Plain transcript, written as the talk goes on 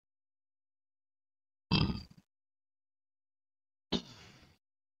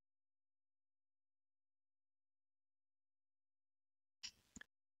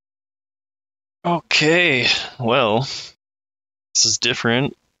Okay, well, this is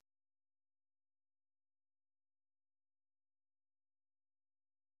different.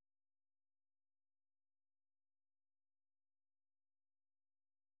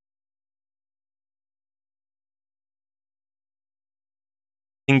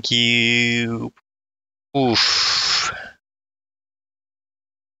 Think you. Oof.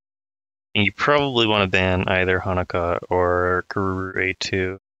 You probably want to ban either Hanukkah or Guru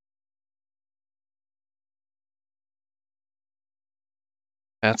 2.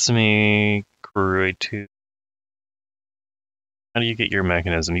 That's me, Guru 2. How do you get your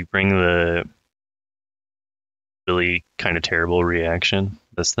mechanism? You bring the really kind of terrible reaction,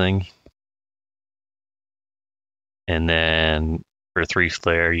 this thing. And then for 3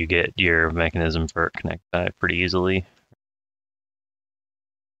 flare, you get your mechanism for connect that pretty easily.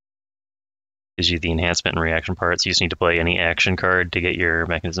 Gives you the enhancement and reaction parts. You just need to play any action card to get your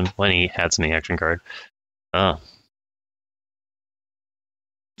mechanism. Well, any Hatsumi action card. Oh.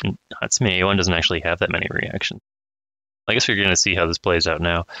 Hatsumi A1 doesn't actually have that many reactions. I guess we're going to see how this plays out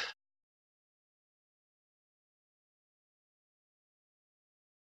now.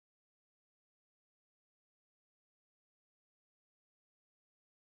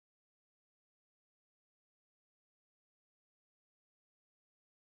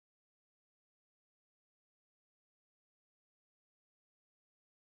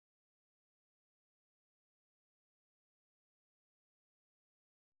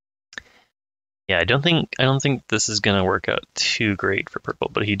 Yeah, I don't think this is gonna work out too great for purple,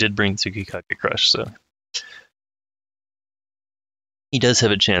 but he did bring Tsukikage Crush, so he does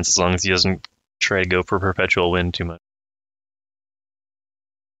have a chance as long as he doesn't try to go for Perpetual Wind too much.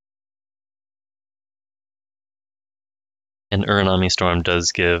 And Uranami Storm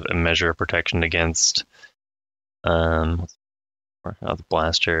does give a measure of protection against the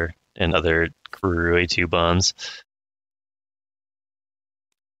Blaster and other Kurue 2 bombs.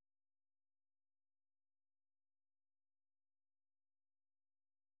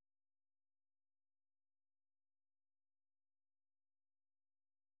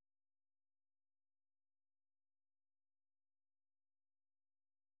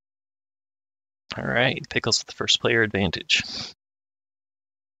 All right, Pickles with the first player advantage.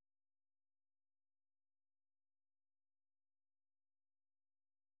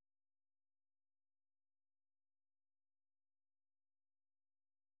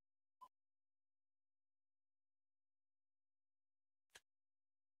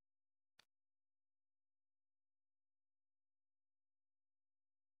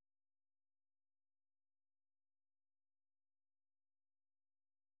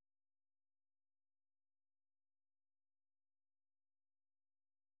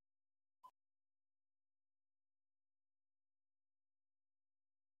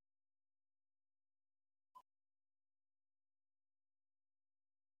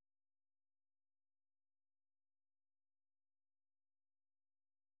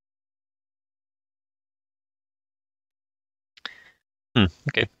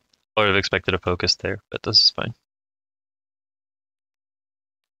 Okay. I would have expected a focus there, but this is fine.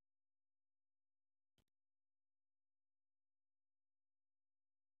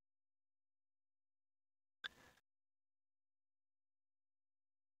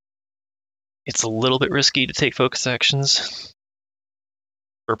 It's a little bit risky to take focus actions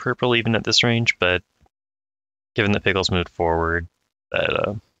for purple even at this range, but given that Pickles moved forward,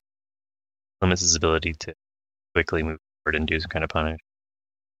 that limits his ability to quickly move forward and do some kind of punish.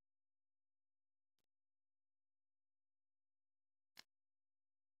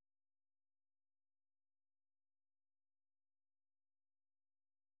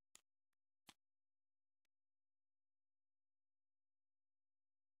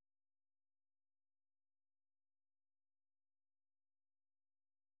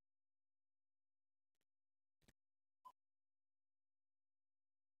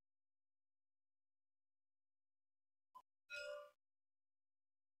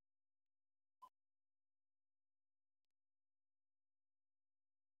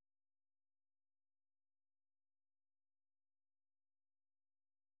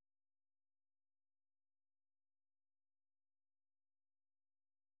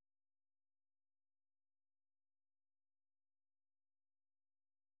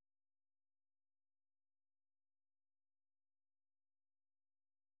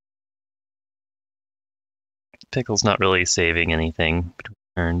 Pickles not really saving anything between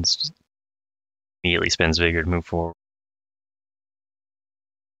turns. Just immediately spends vigor to move forward.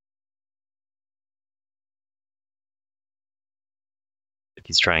 If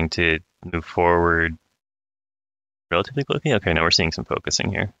he's trying to move forward relatively quickly, okay, now we're seeing some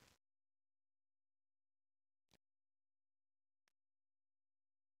focusing here.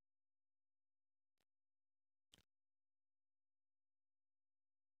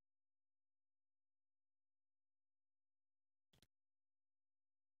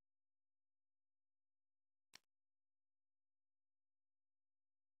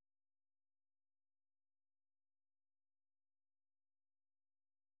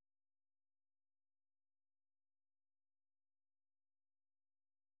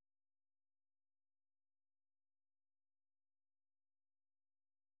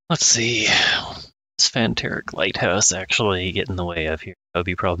 Let's see. This Fanteric Lighthouse actually get in the way of here. That would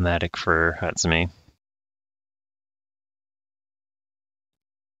be problematic for Hatsumi.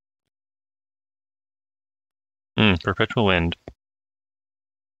 Perpetual Wind. I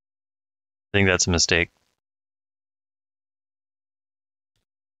think that's a mistake.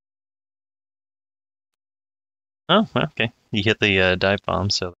 Oh, well, okay. You hit the dive bomb,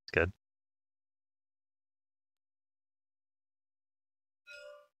 so that's good.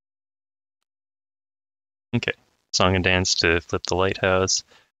 Okay. Song and dance to flip the lighthouse.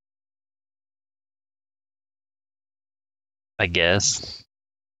 I guess.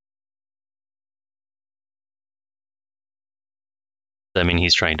 I mean,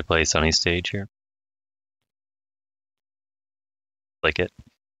 he's trying to play Sunny Stage here. Like it.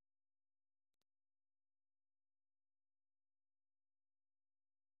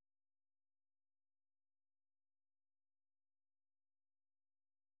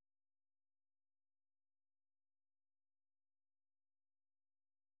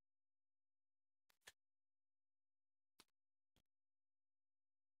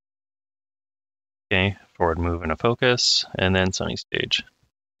 Okay, forward move and a focus, and then Sunny Stage.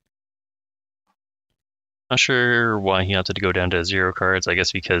 Not sure why he opted to go down to 0 cards. I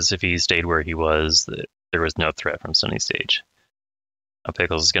guess because if he stayed where he was, there was no threat from Sunny Stage. Now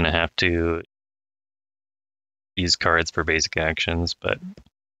Pickles is going to have to use cards for basic actions, but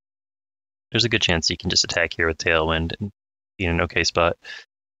there's a good chance he can just attack here with Tailwind and be in an okay spot.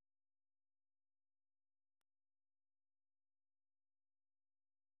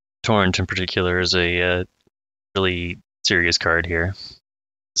 Torrent in particular is a really serious card here.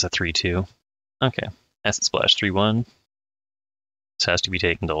 It's a 3/2. Okay, Acid Splash 3/1. This has to be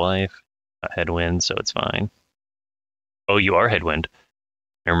taken to life. Headwind, so it's fine. Oh, you are Headwind.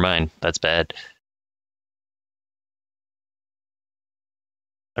 Never mind, that's bad.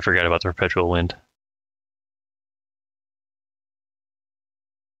 I forgot about the Perpetual Wind.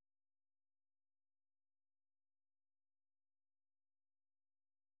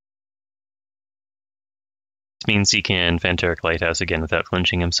 This means he can Fanteric Lighthouse again without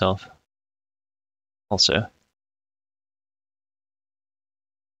flinching himself. Also.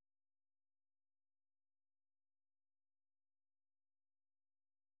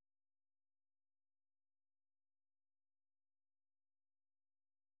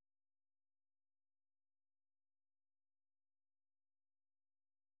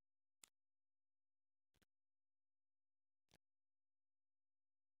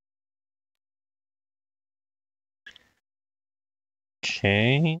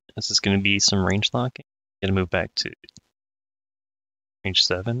 Okay, this is going to be some range locking. Gonna move back to range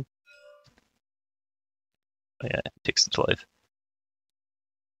 7. Oh yeah, it takes it to life.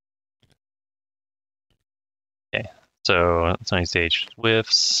 Okay, so Sunny Stage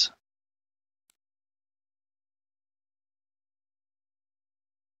whiffs.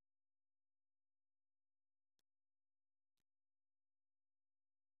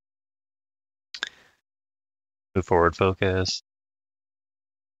 Move forward focus.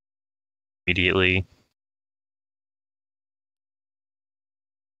 Immediately.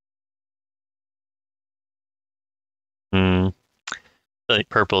 I feel like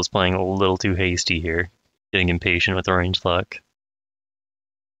purple is playing a little too hasty here. Getting impatient with orange luck.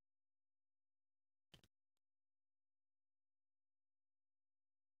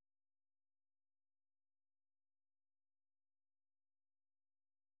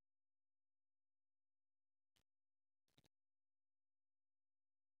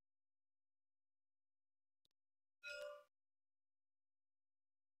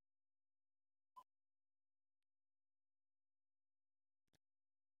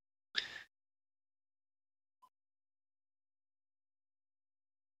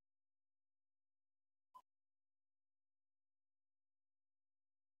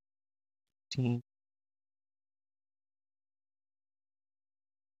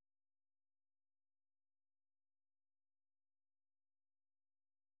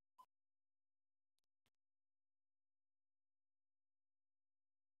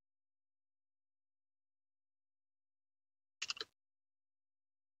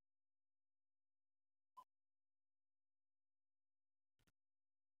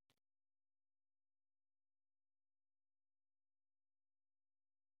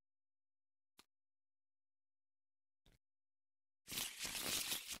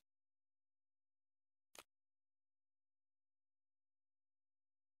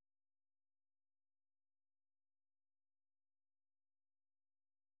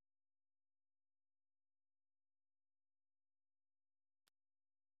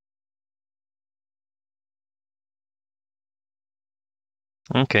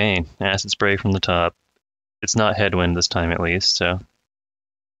 Okay, acid spray from the top. It's not headwind this time, at least, so.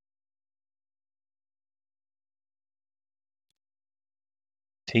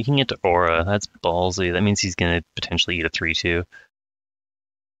 Taking it to Aura, that's ballsy. That means he's gonna potentially eat a 3-2.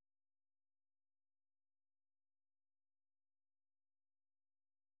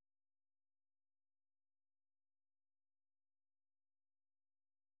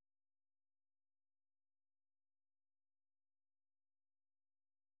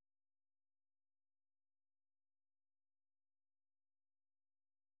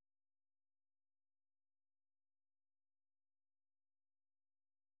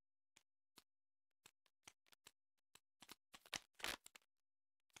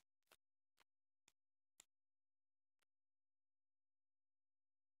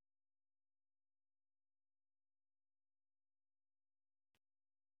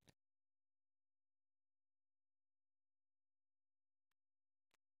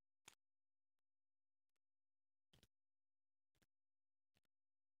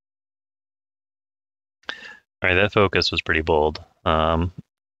 Alright, that focus was pretty bold. I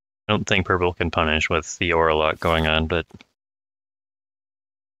don't think purple can punish with the Aura lock going on, but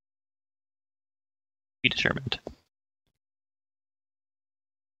be determined.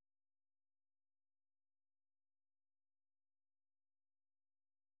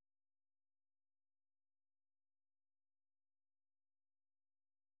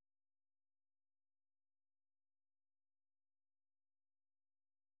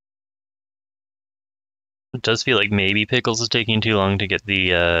 It does feel like maybe Pickles is taking too long to get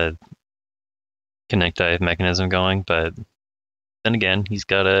the connect dive mechanism going, but then again, he's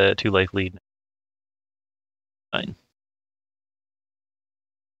got a 2-life lead. Fine.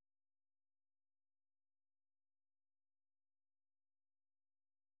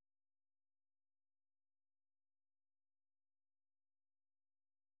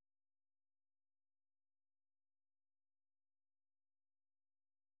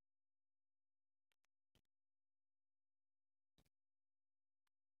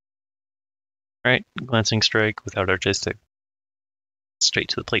 Alright, glancing strike without artistic. Straight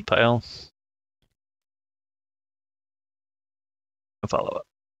to the plate pile. No follow-up.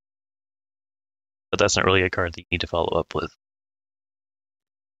 But that's not really a card that you need to follow up with.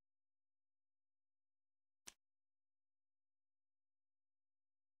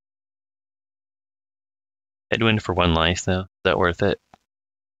 Headwind for 1 life, though. Is that worth it?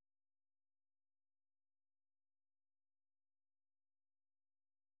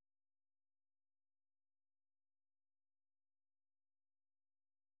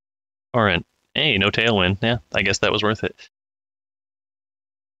 Alright. Hey, no tailwind. Yeah, I guess that was worth it.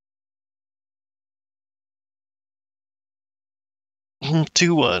 Hmm,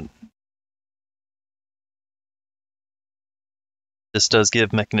 2-1. This does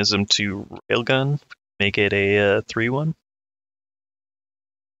give mechanism to Railgun, make it a 3-1.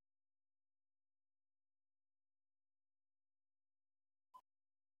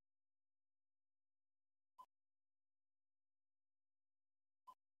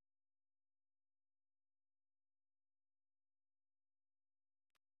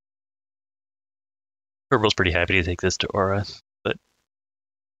 Purple's pretty happy to take this to Aura, but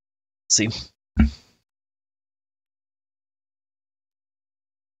let's see.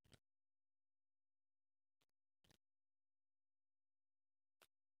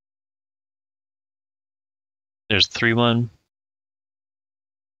 There's 3-1.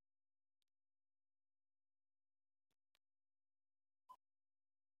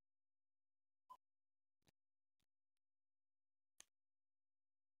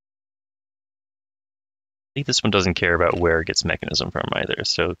 I think this one doesn't care about where it gets mechanism from either,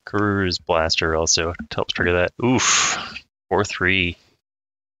 so Karuru's Blaster also helps trigger that. Oof, 4-3.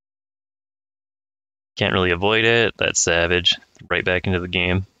 Can't really avoid it. That's savage. Right back into the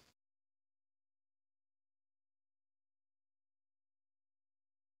game.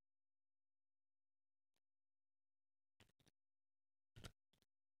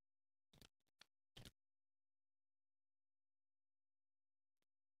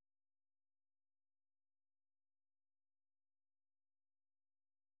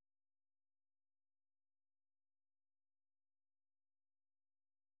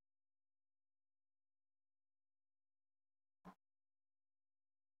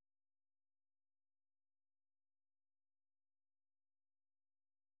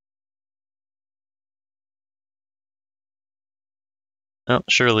 Well,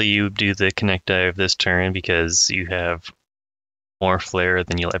 surely you do the connect dive this turn because you have more flare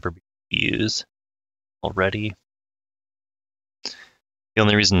than you'll ever use already. The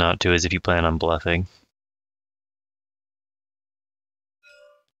only reason not to is if you plan on bluffing.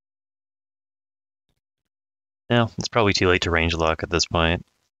 No, it's probably too late to range lock at this point.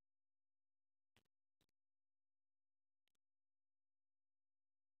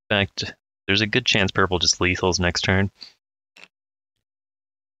 In fact, there's a good chance purple just lethals next turn.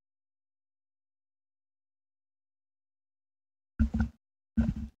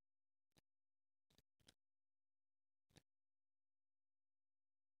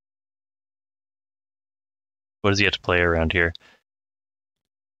 What does he have to play around here?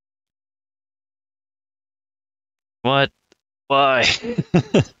 What? Why?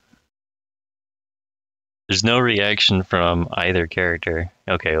 There's no reaction from either character.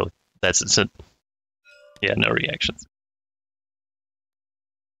 Okay, well, that's it. Yeah, no reactions.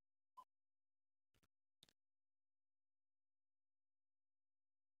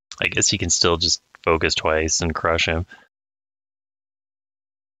 I guess he can still just focus twice and crush him.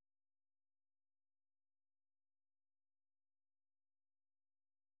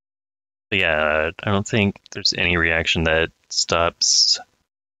 But yeah, I don't think there's any reaction that stops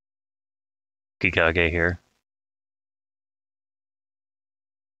Kikage here.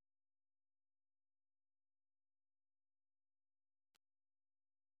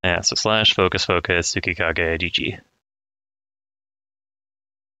 Yeah, so slash, focus, Tsukikage, GG.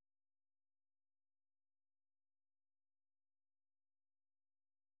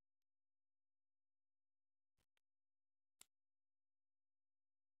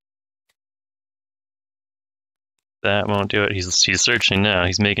 That won't do it. He's searching now.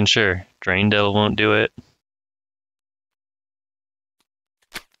 He's making sure. Drain Devil won't do it.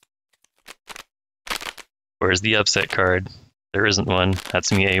 Where's the upset card? There isn't one.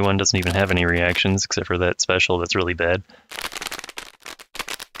 Hatsumi A1 doesn't even have any reactions except for that special that's really bad.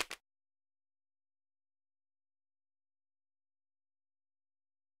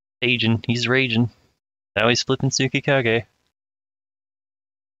 Raging. He's raging. Now he's flipping Tsukikage.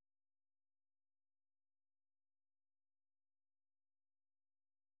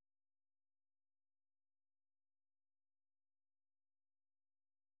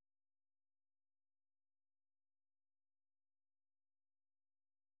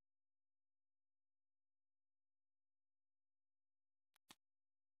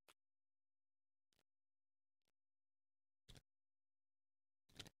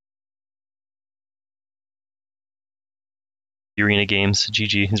 Arena Games,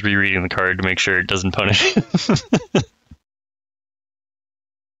 GG. He's rereading the card to make sure it doesn't punish him.